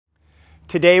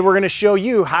Today we're going to show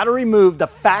you how to remove the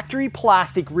factory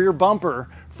plastic rear bumper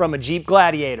from a Jeep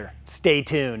Gladiator. Stay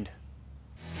tuned.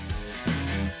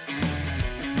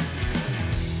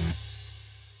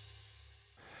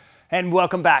 And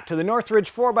welcome back to the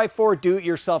Northridge 4x4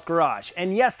 Do-It-Yourself Garage.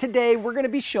 And yes, today we're going to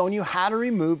be showing you how to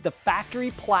remove the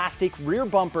factory plastic rear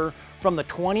bumper from the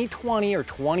 2020 or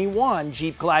 21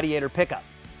 Jeep Gladiator pickup.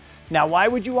 Now, why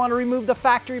would you want to remove the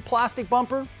factory plastic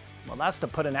bumper? Well, that's to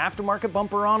put an aftermarket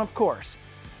bumper on, of course.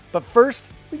 But first,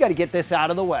 we got to get this out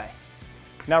of the way.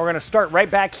 Now we're going to start right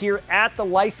back here at the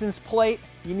license plate.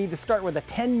 You need to start with a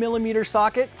 10mm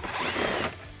socket.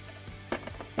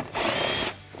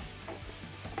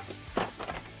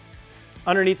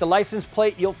 Underneath the license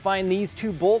plate, you'll find these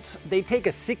two bolts. They take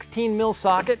a 16mm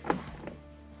socket.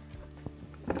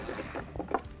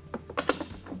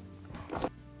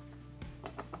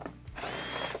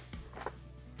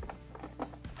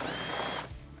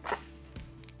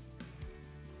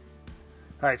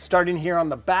 All right, starting here on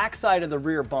the back side of the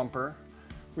rear bumper,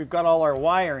 we've got all our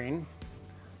wiring.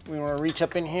 We want to reach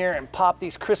up in here and pop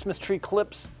these Christmas tree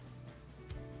clips.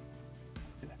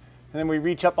 And then we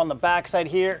reach up on the back side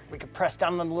here. We can press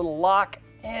down on the little lock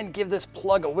and give this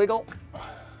plug a wiggle.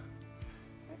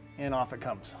 And off it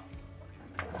comes.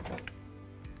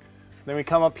 Then we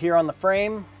come up here on the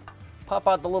frame, pop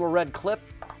out the little red clip,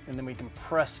 and then we can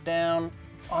press down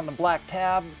on the black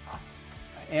tab,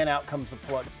 and out comes the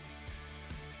plug.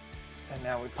 And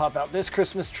now we pop out this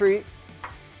Christmas tree.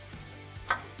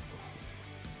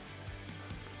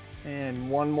 And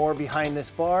one more behind this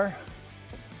bar.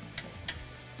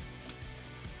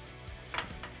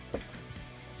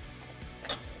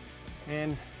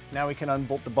 And now we can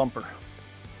unbolt the bumper.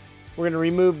 We're going to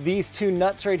remove these two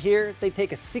nuts right here. They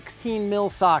take a 16mm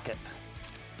socket.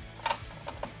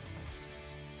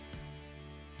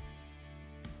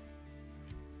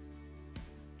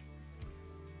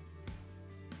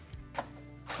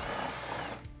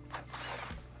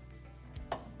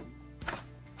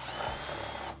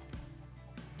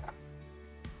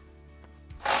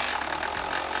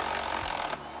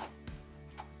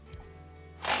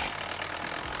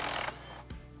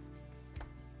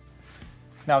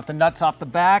 Now with the nuts off the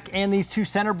back and these two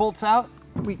center bolts out,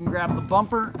 we can grab the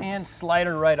bumper and slide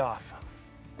her right off.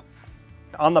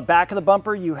 On the back of the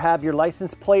bumper, you have your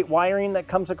license plate wiring that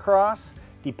comes across.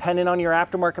 Depending on your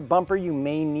aftermarket bumper, you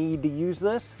may need to use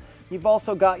this. You've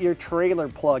also got your trailer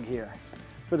plug here.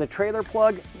 For the trailer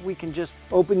plug, we can just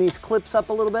open these clips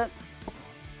up a little bit.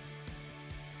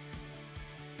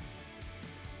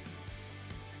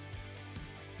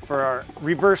 For our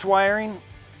reverse wiring,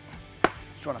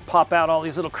 just want to pop out all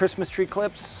these little Christmas tree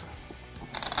clips.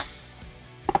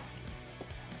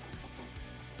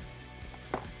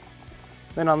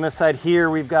 Then on this side here,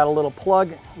 we've got a little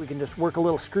plug. We can just work a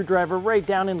little screwdriver right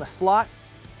down in the slot,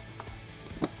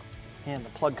 and the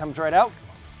plug comes right out.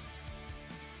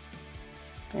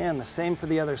 And the same for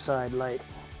the other side, light.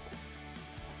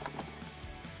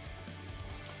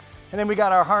 And then we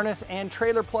got our harness and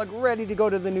trailer plug ready to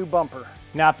go to the new bumper.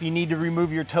 Now, if you need to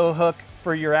remove your tow hook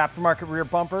for your aftermarket rear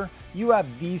bumper, you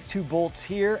have these two bolts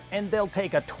here, and they'll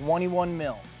take a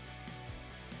 21mm.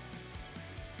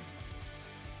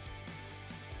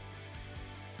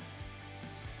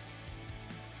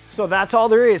 So that's all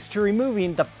there is to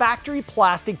removing the factory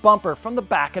plastic bumper from the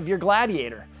back of your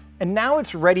Gladiator. And now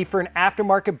it's ready for an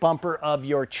aftermarket bumper of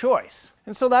your choice.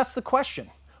 And so that's the question.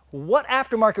 What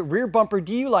aftermarket rear bumper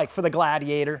do you like for the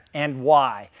Gladiator, and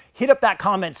why? Hit up that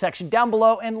comment section down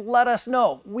below and let us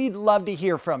know. We'd love to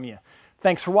hear from you.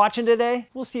 Thanks for watching today.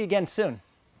 We'll see you again soon.